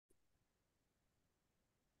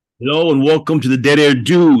Hello and welcome to the Dead Air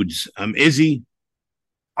Dudes. I'm Izzy.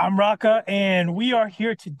 I'm Raka, and we are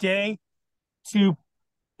here today to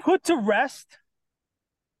put to rest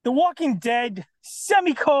The Walking Dead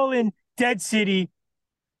semicolon Dead City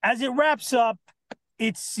as it wraps up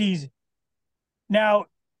its season. Now,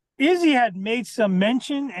 Izzy had made some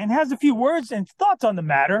mention and has a few words and thoughts on the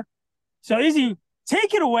matter. So, Izzy,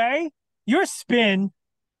 take it away. Your spin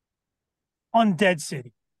on Dead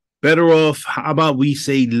City. Better off, how about we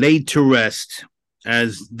say laid to rest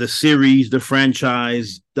as the series, the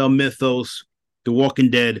franchise, the mythos, The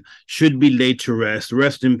Walking Dead should be laid to rest.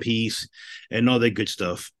 Rest in peace and all that good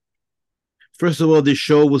stuff. First of all, this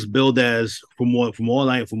show was billed as, from what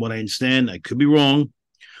I understand, I could be wrong,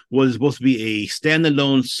 was supposed to be a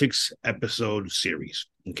standalone 6 episode series.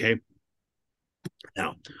 Okay.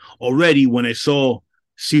 Now, already when I saw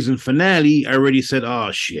season finale, I already said,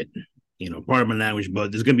 "Oh shit," part of my language,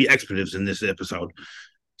 but there's gonna be expletives in this episode.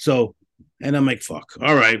 So, and I'm like, "Fuck."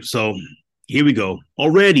 All right, so here we go.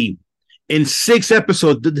 Already in 6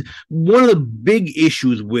 episodes, one of the big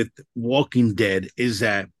issues with Walking Dead is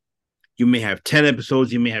that you may have 10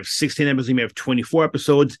 episodes, you may have 16 episodes, you may have 24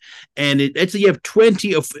 episodes, and let's say you have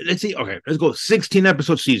 20 of, let's say, okay, let's go 16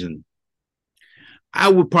 episode season. I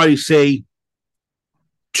would probably say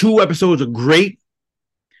 2 episodes are great,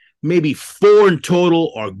 maybe four in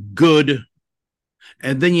total are good,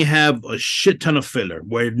 and then you have a shit ton of filler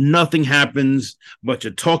where nothing happens, bunch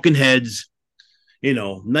of talking heads,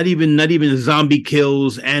 not even zombie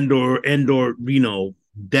kills and or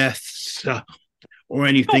deaths or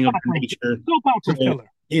anything of that nature. Soap opera So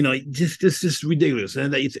filler. just this is ridiculous,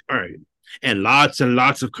 and that it's all right, and lots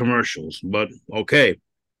of commercials. But okay,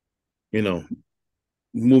 you know,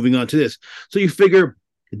 moving on to this. So you figure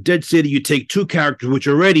Dead City, you take two characters which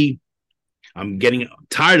already I'm getting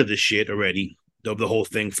tired of this shit already, of the whole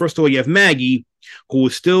thing. First of all, you have Maggie, who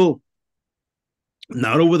is still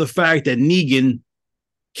not over the fact that Negan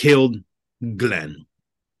killed Glenn.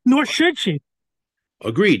 Nor should she.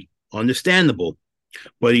 Agreed. Understandable.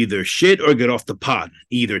 But either shit or get off the pot.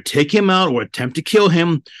 Either take him out or attempt to kill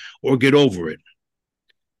him or get over it.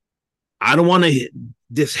 I don't want to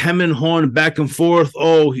this hem and horn back and forth.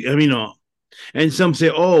 Oh, I mean, and some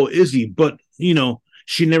say, oh, Izzy, but,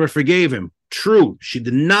 she never forgave him. True, she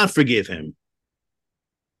did not forgive him.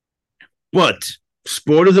 But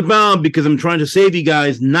spoilers abound because I'm trying to save you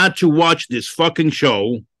guys not to watch this fucking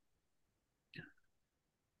show.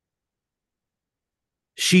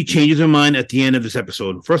 She changes her mind at the end of this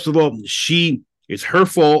episode. First of all, it's her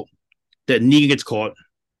fault that Negan gets caught.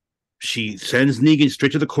 She sends Negan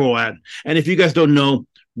straight to the Croat. And if you guys don't know,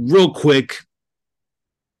 real quick,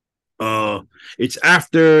 it's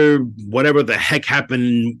after whatever the heck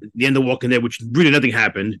happened the end of Walking Dead, which really nothing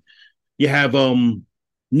happened. You have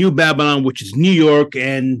New Babylon, which is New York,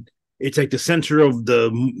 and it's like the center of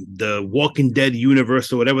the Walking Dead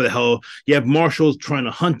universe or whatever the hell. You have Marshall trying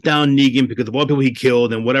to hunt down Negan because of all the people he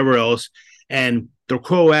killed and whatever else. And the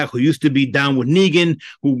Croat, who used to be down with Negan,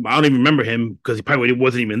 who I don't even remember him because he probably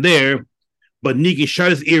wasn't even there. But Negan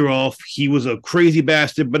shot his ear off. He was a crazy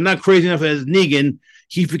bastard, but not crazy enough as Negan.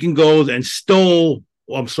 He freaking goes and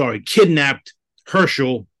kidnapped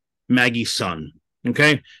Herschel, Maggie's son.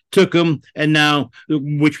 Okay, took him, and now,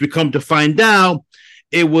 which we come to find out,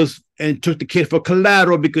 it was and took the kid for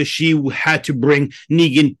collateral because she had to bring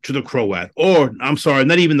Negan to the Croat, or I'm sorry,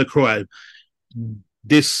 not even the Croat.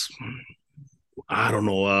 This I don't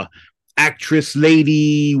know, actress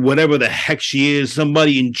lady, whatever the heck she is,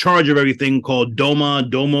 somebody in charge of everything called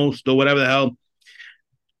Domos, or whatever the hell.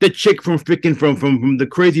 The chick from freaking from the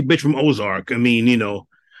crazy bitch from Ozark. I mean,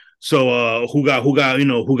 so who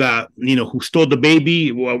stole the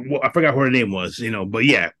baby? Well, I forgot what her name was, but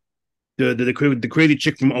yeah, the crazy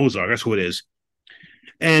chick from Ozark. That's who it is.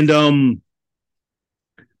 And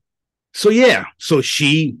so yeah, so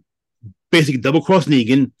she basically double crossed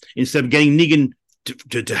Negan instead of getting Negan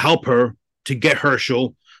to help her to get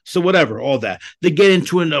Herschel. So whatever, all that they get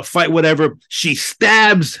into a fight, whatever. She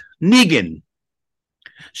stabs Negan.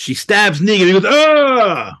 She stabs Negan. He goes,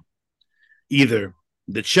 ah, either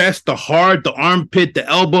the chest, the heart, the armpit, the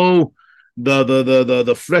elbow,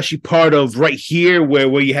 the fleshy part of right here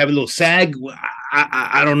where you have a little sag.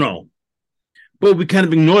 I don't know, but we kind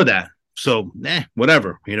of ignore that. So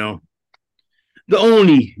whatever, The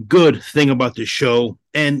only good thing about this show,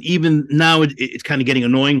 and even now it's kind of getting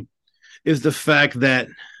annoying, is the fact that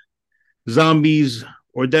zombies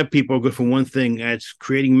or dead people are good for one thing. That's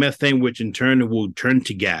creating methane, which in turn will turn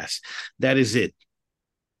to gas. That is it.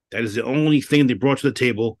 That is the only thing they brought to the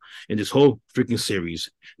table in this whole freaking series.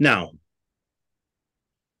 Now,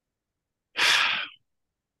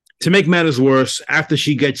 To make matters worse, after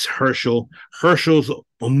she gets Herschel's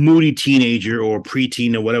a moody teenager or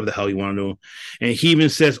preteen or whatever the hell you want to do. And he even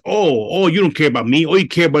says, oh, you don't care about me. All you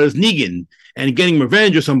care about is Negan and getting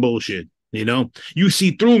revenge or some bullshit. You know, you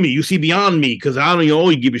see through me, you see beyond me, because I don't know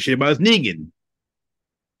all you give a shit about is Negan.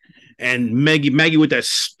 And Maggie with that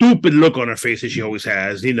stupid look on her face that she always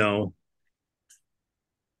has, you know.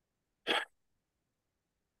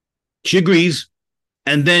 She agrees.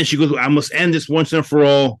 And then she goes, I must end this once and for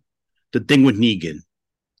all, the thing with Negan.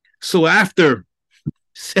 So after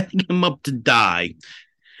setting him up to die,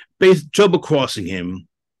 double crossing him,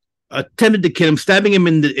 attempted to kill him, stabbing him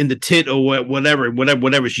in the tit or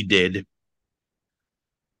whatever she did,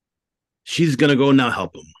 she's gonna go now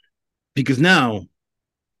help him. Because now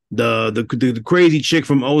the crazy chick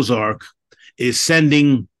from Ozark is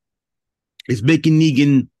making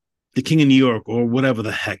Negan the king of New York or whatever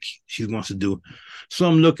the heck she wants to do. So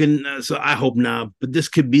I'm looking. So I hope not. But this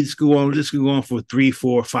could go on for 3,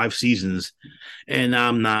 4, 5 seasons, and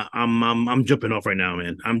I'm not. I'm jumping off right now,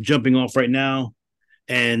 man. I'm jumping off right now.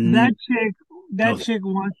 And that chick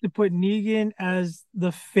wants to put Negan as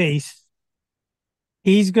the face.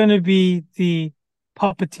 He's gonna be the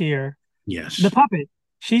puppeteer. Yes, the puppet.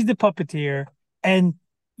 She's the puppeteer, and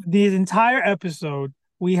the entire episode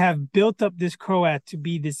we have built up this Croat to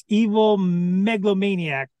be this evil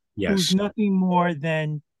megalomaniac who's nothing more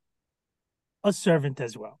than a servant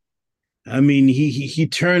as well. I mean, he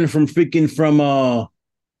turned from I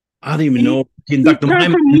don't even know. He turned from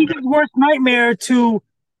Negan's worst nightmare to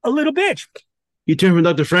a little bitch. He turned from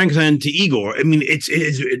Dr. Frankenstein to Igor. I mean, it's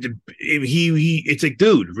like,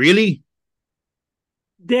 dude, really?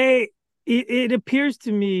 It appears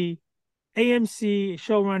to me AMC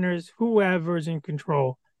showrunners, whoever's in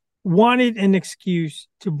control, wanted an excuse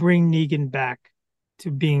to bring Negan back to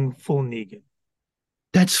being full Negan.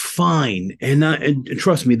 That's fine. And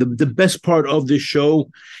trust me, the best part of this show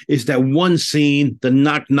is that one scene, the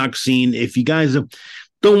knock scene. If you guys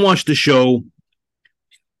don't watch the show,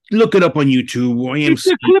 look it up on YouTube. It's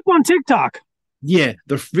a clip on TikTok. Yeah,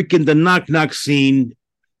 the knock scene,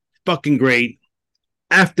 fucking great.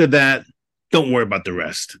 After that, don't worry about the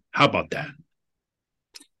rest. How about that?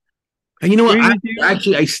 And you know what?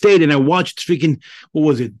 I stayed and I watched what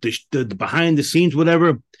was it? The behind the scenes,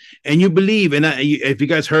 whatever. And you believe, and if you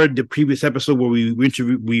guys heard the previous episode where we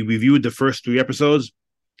reviewed the first 3 episodes,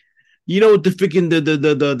 you know what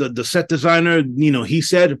the set designer, you know, he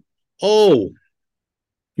said, "Oh,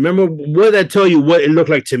 remember what did I tell you? What it looked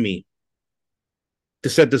like to me? The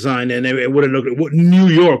set design and what New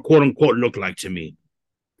York, quote unquote, looked like to me.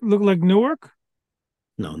 Look like Newark?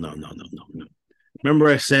 No. Remember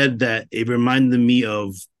I said that it reminded me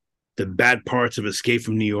of the bad parts of Escape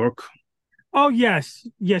from New York? Oh, yes.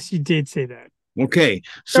 Yes, you did say that. Okay.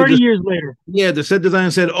 So 30 years later. Yeah, the set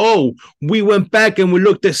designer said, oh, we went back and we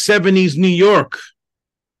looked at 70s New York.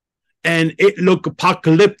 And it looked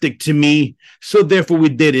apocalyptic to me. So therefore we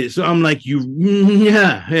did it. So I'm like,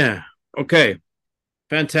 yeah. Okay.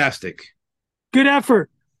 Fantastic. Good effort.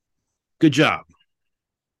 Good job.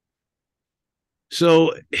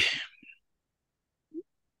 So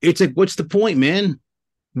it's like, what's the point, man?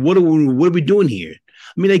 What are we doing here?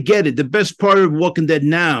 I mean, I get it. The best part of Walking Dead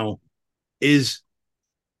now is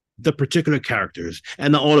the particular characters,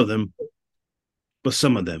 and not all of them, but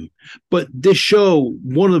some of them. But this show,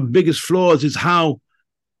 one of the biggest flaws is how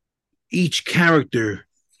each character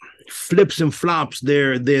flips and flops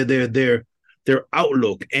their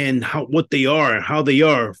outlook and what they are and how they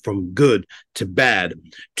are, from good to bad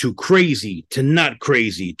to crazy to not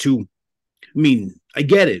crazy to, I mean, I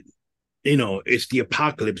get it. You know, it's the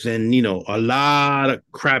apocalypse and, you know, a lot of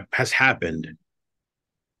crap has happened.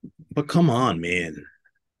 But come on, man.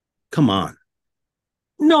 Come on.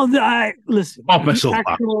 No, listen.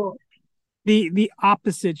 The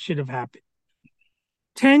opposite should have happened.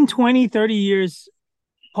 10, 20, 30 years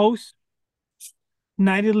post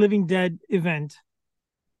Night of the Living Dead event,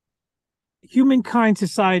 humankind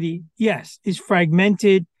society, yes, is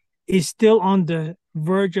fragmented, is still on the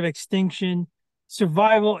verge of extinction.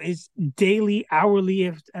 Survival is daily,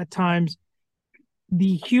 hourly at times.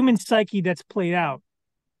 The human psyche that's played out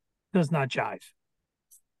does not jive.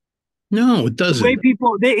 No, it doesn't. The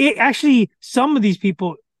way actually, some of these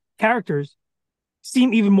characters,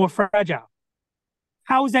 seem even more fragile.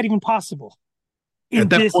 How is that even possible? At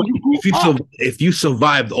that point, if you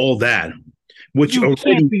survived all that, which you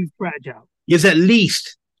can't be fragile, is at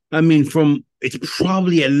least, I mean, it's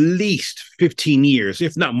probably at least 15 years,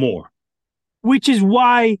 if not more. Which is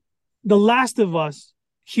why The Last of Us,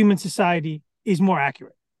 human society, is more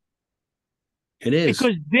accurate. It is.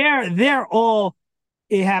 Because they're all,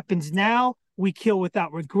 it happens now, We kill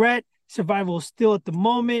without regret. Survival is still at the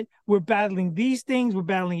moment. We're battling these things. We're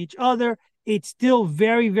battling each other. It's still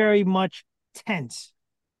very, very much tense.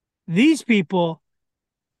 These people,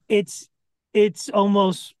 it's it's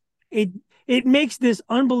almost it it makes this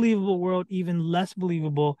unbelievable world even less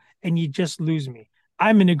believable, and you just lose me.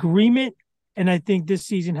 I'm in agreement, and I think this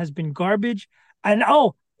season has been garbage. And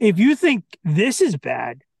if you think this is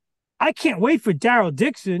bad, I can't wait for Daryl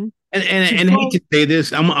Dixon to And I hate go. to say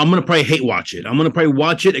this, I'm gonna probably hate watch it. I'm gonna probably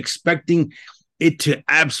watch it expecting it to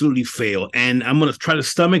absolutely fail, and I'm gonna try to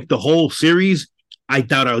stomach the whole series. I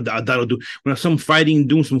doubt I'll do when some fighting,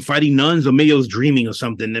 doing some fighting nuns, or maybe I was dreaming or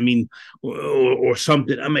something. I mean, or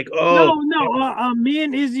something. I'm like, oh No. Me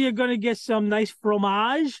and Izzy are gonna get some nice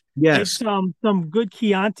fromage and yes, some good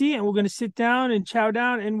Chianti, and we're gonna sit down and chow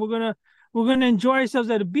down, and we're gonna enjoy ourselves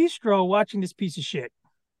at a bistro watching this piece of shit.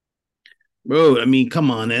 bro. I mean, come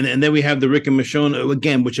on, and then we have the Rick and Michonne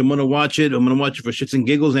again, which I'm gonna watch it. I'm gonna watch it for shits and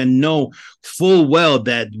giggles, and know full well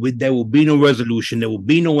that there will be no resolution, there will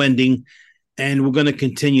be no ending, and we're gonna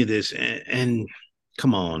continue this. And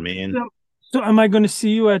come on, man. So am I going to see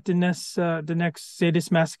you at the next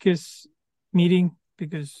sadist masochist meeting?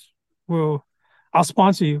 Because we'll I'll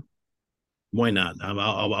sponsor you. Why not?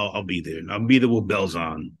 I'll be there. I'll be there with bells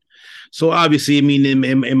on. So obviously, I mean,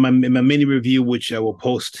 in my mini review, which I will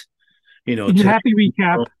post, In your today, happy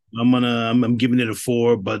recap, I'm giving it a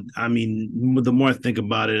 4. But I mean, the more I think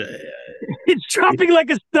about it, it's it's dropping like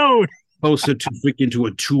a stone. closer to freaking to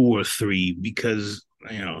a 2 or 3 because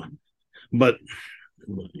but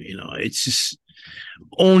it's just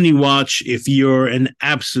only watch if you're an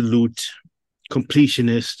absolute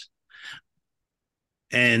completionist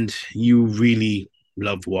and you really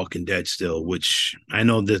love Walking Dead still, which I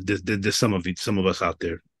know there's some of us out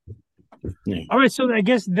there. Yeah. All right, so I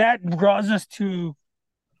guess that draws us to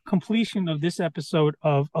completion of this episode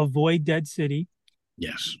of Avoid Dead City,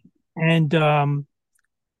 Yes. and the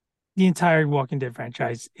entire Walking Dead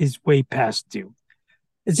franchise is way past due.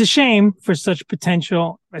 It's a shame for such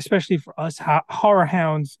potential, especially for us horror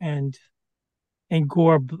hounds and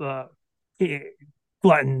gore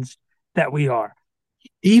gluttons that we are.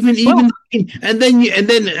 Well, Even and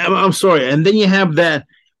then I'm sorry, and then you have that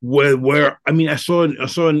where I mean I saw in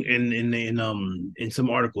some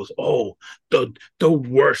articles, oh, the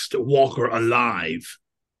worst walker alive.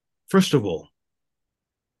 First of all,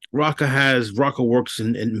 Rocca works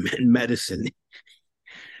in medicine.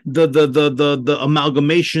 The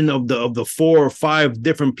amalgamation of the 4 or 5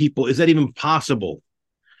 different people, is that even possible?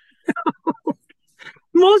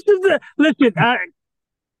 most of the listen,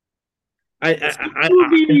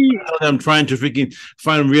 movie. I'm trying to freaking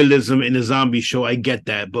find realism in a zombie show. I get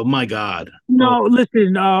that, but my God, oh, No,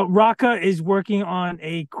 listen, Raka is working on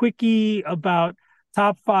a quickie about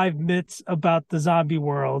top 5 myths about the zombie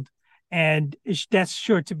world, and that's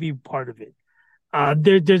sure to be part of it.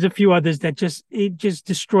 There's a few others that just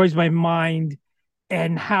destroys my mind,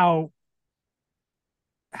 and how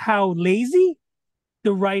lazy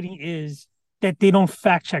the writing is, that they don't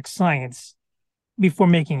fact check science before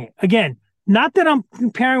making it. Again, not that I'm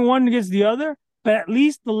comparing one against the other, but at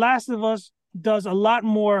least The Last of Us does a lot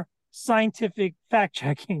more scientific fact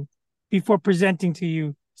checking before presenting to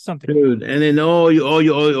you something. dude. And then all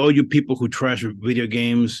you people who trash video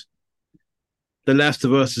games, The Last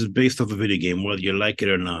of Us is based off a video game, whether you like it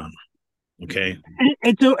or not. Okay,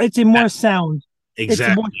 It's a more sound. It's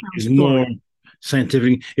a more exactly. sound It's more story.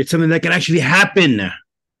 scientific. It's something that can actually happen.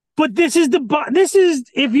 But this is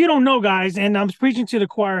if you don't know, guys, and I'm preaching to the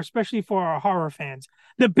choir, especially for our horror fans.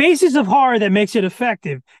 The basis of horror that makes it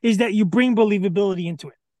effective is that you bring believability into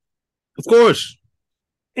it. Of course.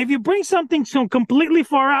 If you bring something so completely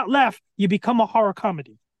far out left, you become a horror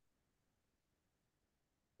comedy.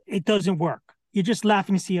 It doesn't work. You're just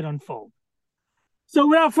laughing to see it unfold. So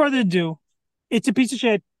without further ado, it's a piece of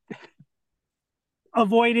shit.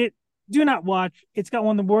 Avoid it. Do not watch. It's got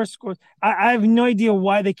one of the worst scores. I have no idea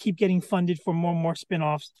why they keep getting funded for more and more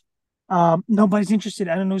spin-offs. Nobody's interested.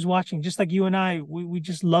 I don't know who's watching. Just like you and I, we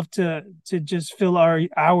just love to just fill our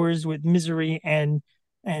hours with misery and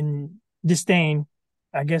disdain.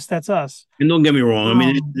 I guess that's us. And don't get me wrong. I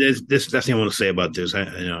mean, Um, there's this. That's the thing I want to say about this.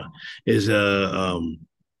 Is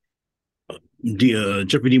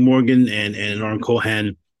Jeffrey D. Morgan and Lauren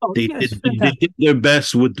Cohan. oh, yes, They fantastic. did their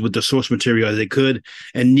best with the source material as they could.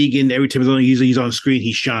 And Negan, every time he's on screen,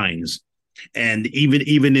 he shines. And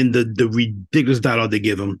even in the ridiculous dialogue they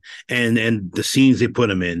give him, and the scenes they put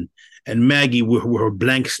him in, and Maggie with her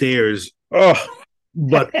blank stares. Oh,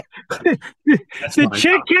 but that's The fine.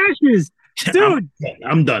 check cashes, I'm, dude.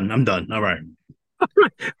 I'm done. I'm done. All right.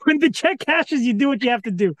 When the check cashes, you do what you have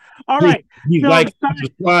to do. All Please, right. please So like,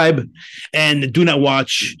 subscribe, and do not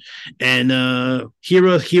watch. And hear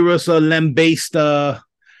us lambaste.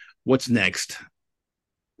 What's next?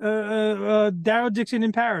 Daryl Dixon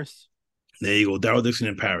in Paris. There you go, Daryl Dixon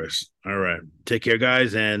in Paris. All right, take care,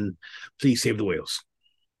 guys, and please save the whales.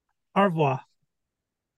 Au revoir.